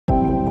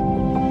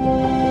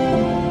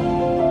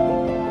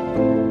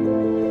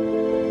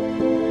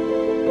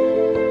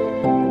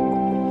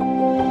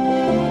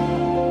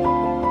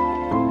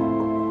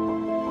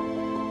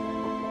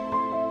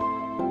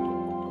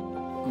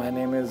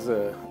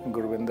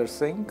Gurvinder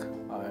Singh.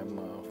 I'm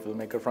a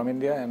filmmaker from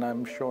India, and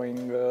I'm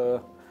showing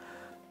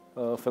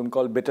a film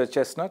called Bitter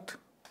Chestnut.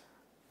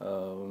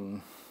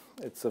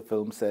 It's a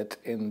film set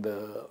in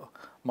the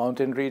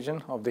mountain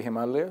region of the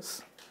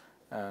Himalayas,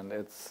 and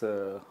it's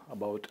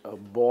about a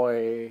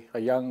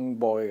young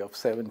boy of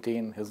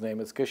 17. His name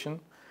is Kishan,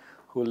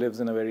 who lives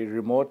in a very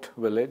remote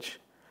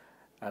village,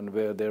 and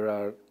where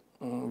there's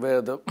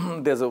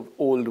an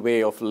old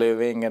way of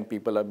living, and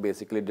people are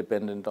basically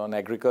dependent on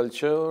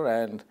agriculture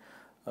and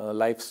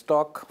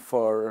livestock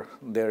for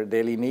their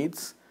daily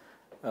needs.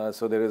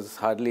 So there is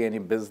hardly any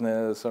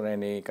business or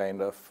any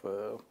kind of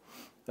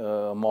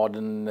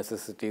modern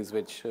necessities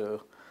which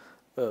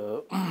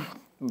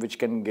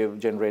can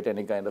generate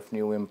any kind of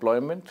new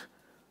employment.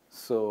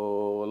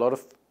 So a lot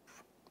of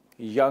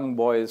young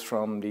boys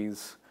from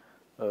these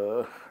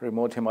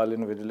remote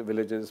Himalayan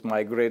villages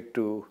migrate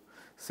to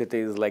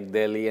cities like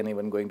Delhi, and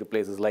even going to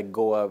places like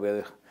Goa,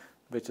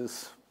 which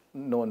is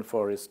known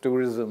for its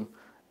tourism,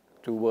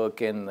 to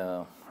work in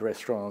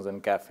restaurants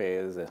and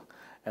cafes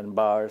and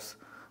bars.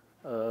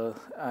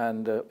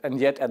 And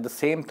yet at the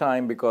same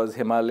time, because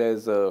Himalaya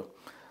is a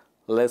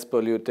less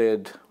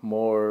polluted,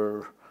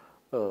 more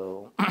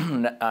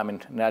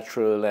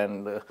natural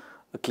and a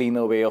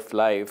cleaner way of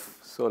life.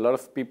 So a lot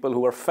of people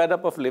who are fed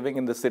up of living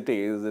in the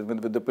cities,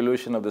 with the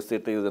pollution of the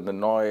cities and the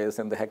noise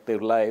and the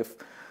hectic life,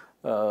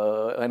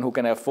 and who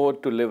can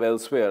afford to live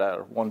elsewhere,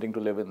 are wanting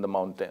to live in the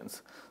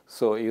mountains.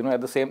 So,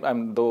 at the same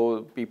time,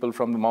 though people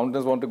from the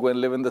mountains want to go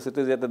and live in the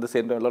cities, yet at the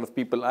same time, a lot of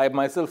people, I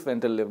myself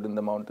went and lived in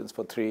the mountains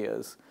for 3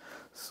 years.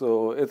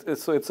 So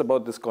it's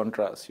about this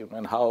contrast,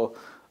 and how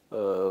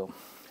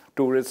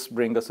tourists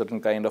bring a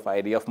certain kind of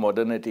idea of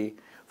modernity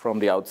from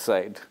the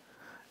outside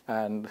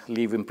and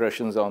leave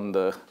impressions on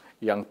the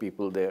young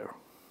people there.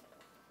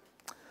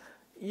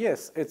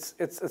 Yes,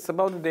 it's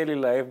about the daily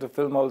life. The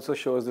film also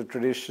shows the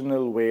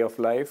traditional way of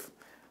life.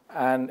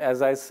 And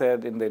as I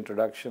said in the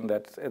introduction,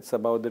 that it's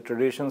about the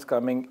traditions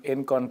coming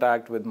in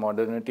contact with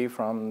modernity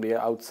from the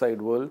outside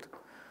world.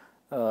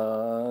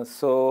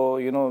 So,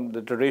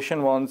 the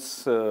tradition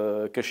wants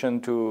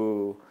Kishan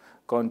to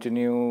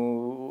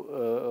continue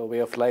a way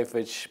of life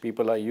which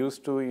people are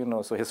used to,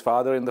 So his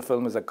father in the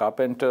film is a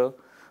carpenter.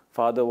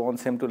 Father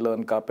wants him to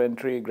learn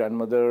carpentry.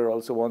 Grandmother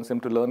also wants him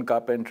to learn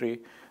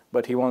carpentry,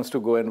 but he wants to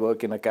go and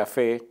work in a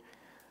cafe.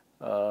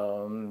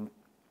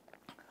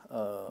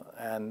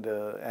 And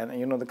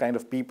the kind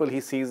of people he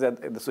sees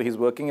so he's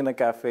working in a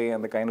cafe,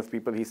 and the kind of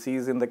people he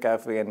sees in the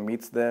cafe and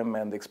meets them,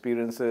 and the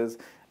experiences,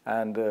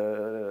 and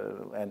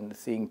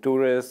seeing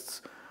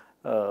tourists.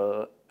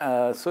 So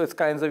it's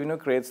kind of,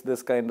 creates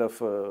this kind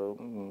of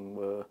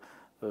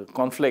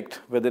conflict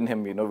within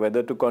him,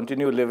 whether to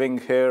continue living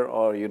here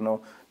or,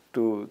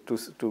 to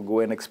go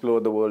and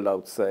explore the world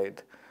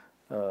outside.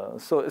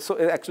 So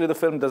actually the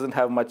film doesn't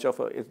have much of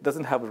it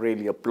doesn't have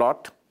really a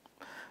plot.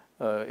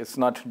 It's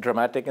not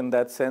dramatic in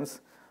that sense,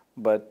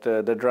 but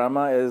the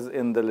drama is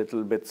in the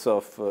little bits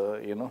of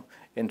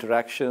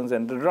interactions,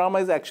 and the drama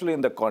is actually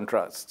in the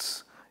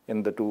contrasts,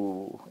 in the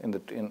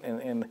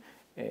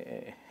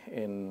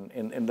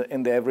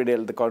everyday,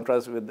 the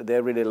contrast with the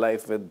everyday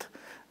life, with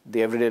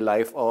the everyday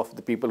life of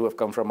the people who have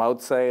come from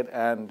outside,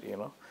 and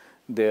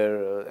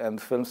their and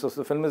film. So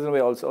the film is in a way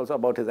also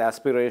about his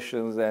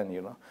aspirations, and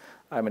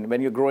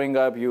when you're growing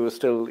up, your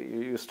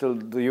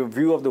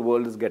view of the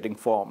world is getting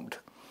formed.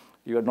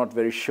 You are not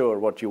very sure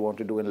what you want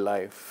to do in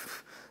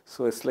life.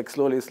 So it's like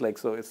slowly,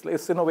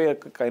 it's in a way a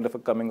kind of a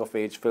coming of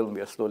age film. We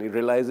are slowly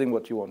realizing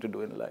what you want to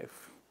do in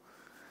life.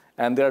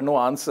 And there are no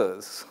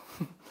answers.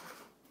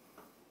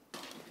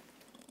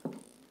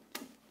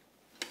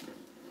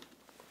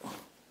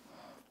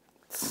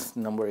 It's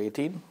number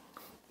 18.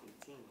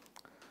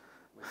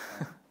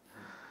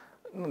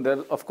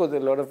 Of course, there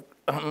are a lot of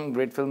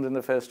great films in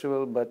the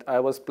festival, but I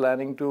was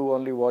planning to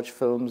only watch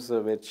films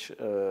which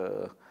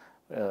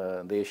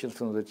the Asian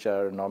films which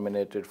are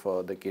nominated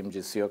for the Kim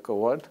Ji-seok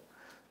Award.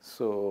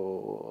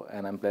 So,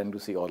 and I'm planning to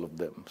see all of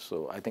them.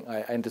 So I think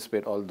I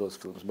anticipate all those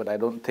films, but I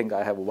don't think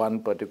I have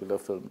one particular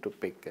film to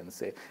pick and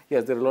say,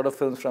 yes, there are a lot of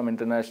films from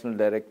international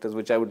directors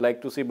which I would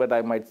like to see, but I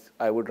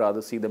would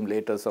rather see them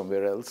later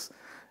somewhere else,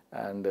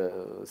 and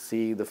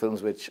see the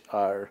films which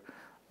are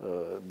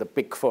the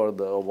pick for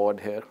the award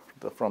here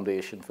from the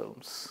Asian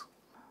films.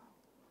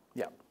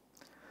 Yeah.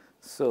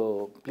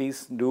 So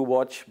please do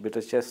watch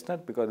Bitter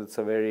Chestnut, because it's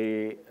a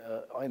very,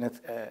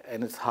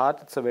 in its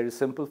heart, it's a very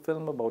simple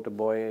film about a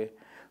boy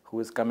who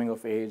is coming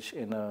of age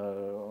in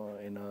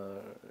a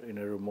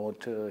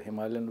remote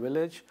Himalayan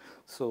village.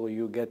 So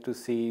you get to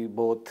see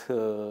both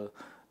the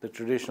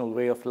traditional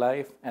way of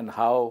life and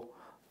how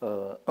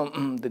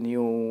the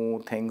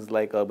new things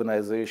like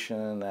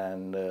urbanization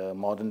and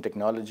modern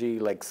technology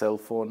like cell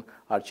phone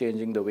are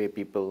changing the way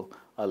people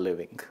are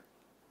living.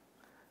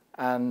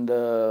 And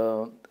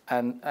I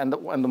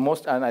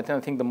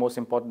think the most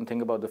important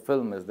thing about the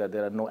film is that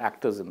there are no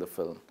actors in the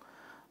film.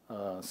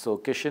 So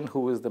Kishan,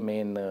 who is the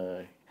main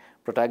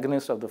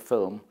protagonist of the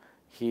film,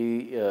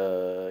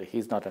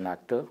 he's not an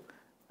actor,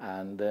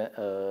 and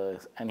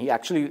he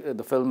actually,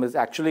 the film is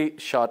actually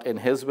shot in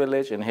his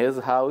village, in his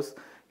house.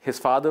 his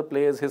father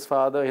plays his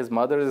father, his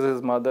mother is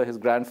his mother, his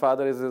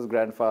grandfather is his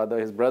grandfather,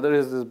 his brother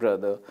is his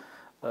brother.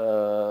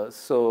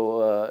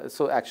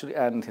 So actually,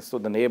 and so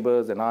the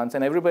neighbors and aunts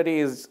and everybody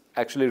is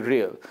actually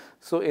real.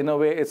 So in a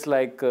way, it's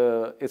like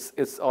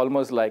it's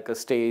almost like a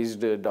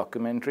staged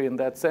documentary in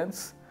that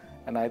sense.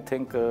 And I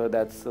think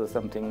that's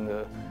something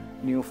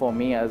new for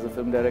me as a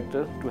film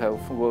director, to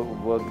have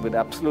worked with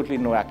absolutely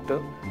no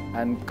actor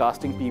and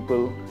casting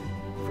people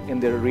in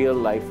their real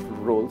life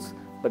roles,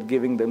 but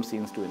giving them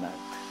scenes to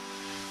enact.